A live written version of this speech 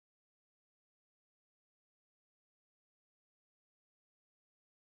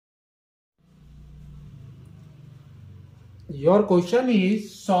Your question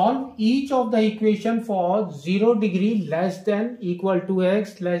is solve each of the equation for 0 degree less than equal to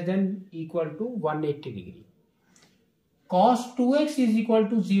x less than equal to 180 degree. Cos 2x is equal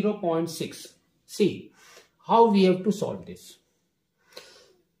to 0.6. See how we have to solve this.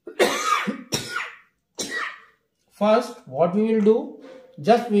 First, what we will do,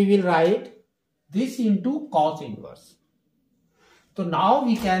 just we will write this into cos inverse. So now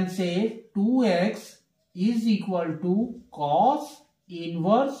we can say 2x is equal to cos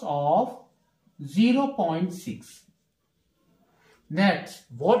inverse of 0.6. Next,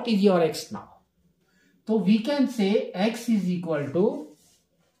 what is your x now? So we can say x is equal to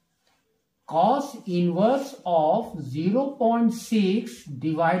cos inverse of 0.6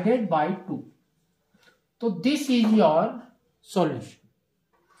 divided by 2. So this is your solution.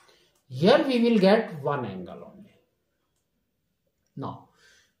 Here we will get one angle only. Now,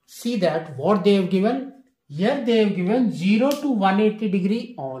 see that what they have given. Here they have given 0 to 180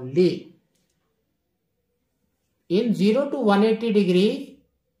 degree only. In 0 to 180 degree,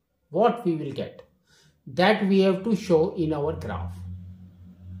 what we will get? That we have to show in our graph.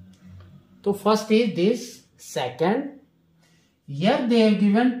 So first is this. Second, here they have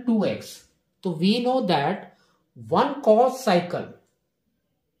given 2x. So we know that one cos cycle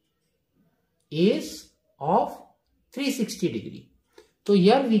is of 360 degree. So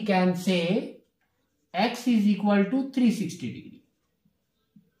here we can say x is equal to 360 degree.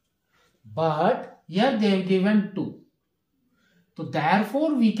 But here they have given 2. So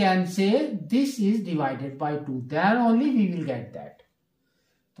therefore we can say this is divided by 2. There only we will get that.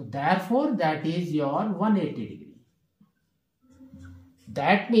 So therefore that is your 180 degree.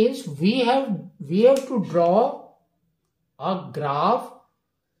 That means we have to draw a graph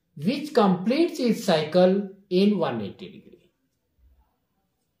which completes its cycle in 180 degree.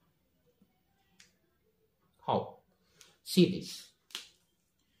 How? See this.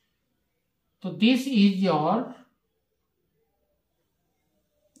 So this is your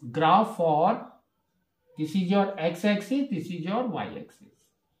graph for, this is your x-axis, this is your y-axis.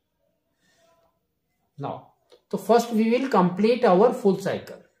 Now, so first we will complete our full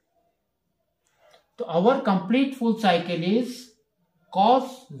cycle. So our complete full cycle is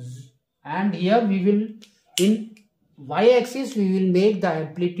cos, and here we will, in y-axis we will make the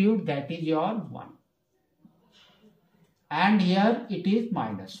amplitude, that is your 1. And here it is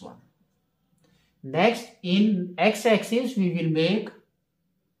 -1. Next, in x-axis we will make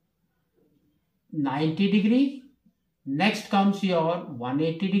 90 degree. Next comes your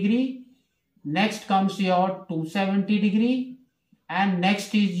 180 degree. Next comes your 270 degree. And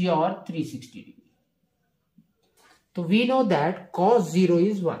next is your 360 degree. So we know that cos 0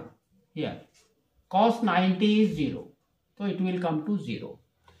 is 1. Here. Cos 90 is 0. So it will come to 0.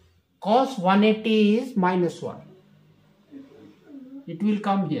 Cos 180 is -1. It will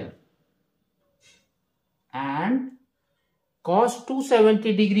come here. And cos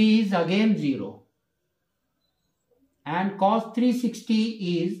 270 degree is again 0. And cos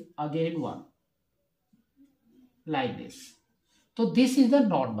 360 is again 1. Like this. So this is the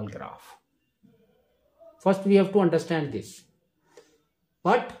normal graph. First we have to understand this.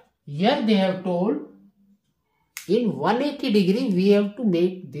 But here they have told in 180 degree we have to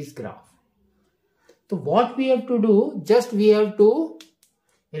make this graph. So what we have to do, just we have to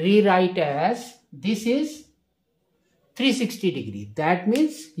rewrite as this is 360 degree. That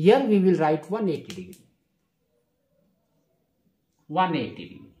means here we will write 180 degree. 180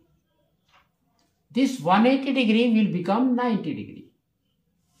 degree. This 180 degree will become 90 degree.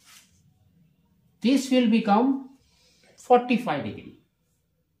 This will become 45 degree.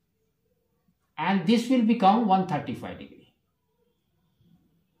 And this will become 135 degree.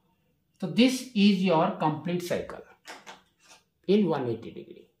 So this is your complete cycle in 180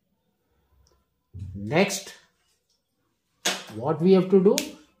 degree. Next, what we have to do?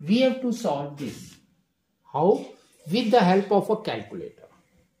 We have to solve this. How? With the help of a calculator.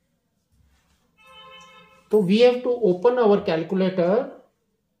 So we have to open our calculator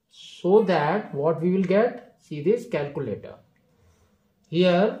so that what we will get? See this calculator.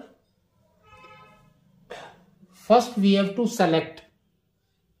 Here, first we have to select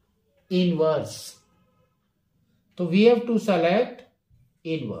inverse. So we have to select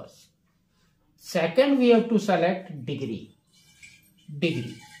inverse. Second, we have to select degree.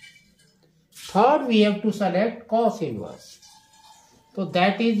 Third, we have to select cos inverse. So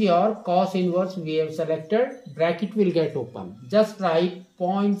that is your cos inverse we have selected. Bracket will get open. Just write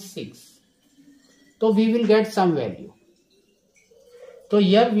 0.6. So we will get some value. So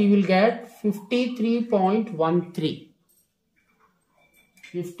here we will get 53.13.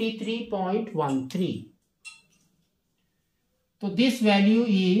 53.13. So this value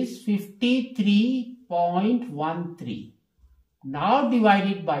is 53.13. Now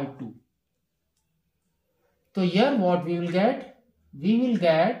divided by 2. So here what we will get? We will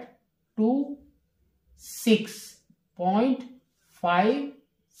get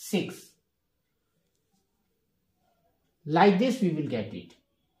 26.56. Like this we will get it.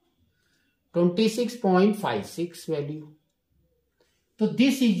 26.56 value. So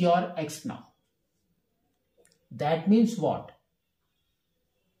this is your x now. That means what?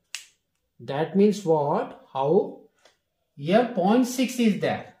 That means what? How? Here 0.6 is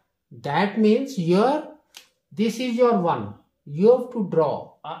there. That means here this is your 1. You have to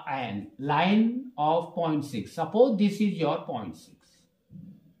draw a line of 0.6. Suppose this is your 0.6.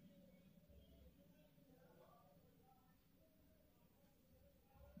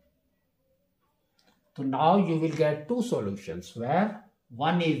 So now you will get two solutions where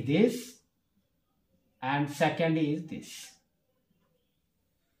one is this and second is this.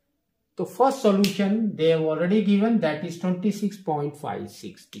 The first solution they have already given, that is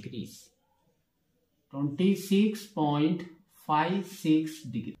 26.56 degrees.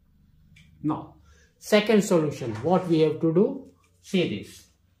 26.56 degrees. Now, second solution, what we have to do? See this.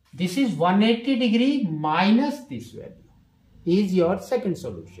 This is 180 degree minus this value is your second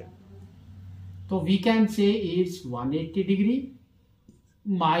solution. So we can say it's 180 degree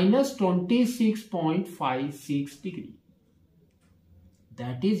minus 26.56 degree.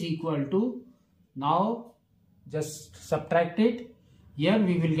 That is equal to, now just subtract it. Here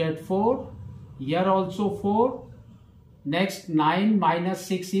we will get 4. Here also 4. Next 9 minus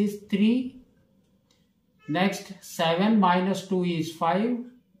 6 is 3. Next 7 minus 2 is 5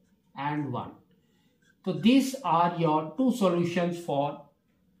 and 1. So these are your two solutions for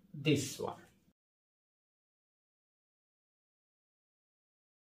this one.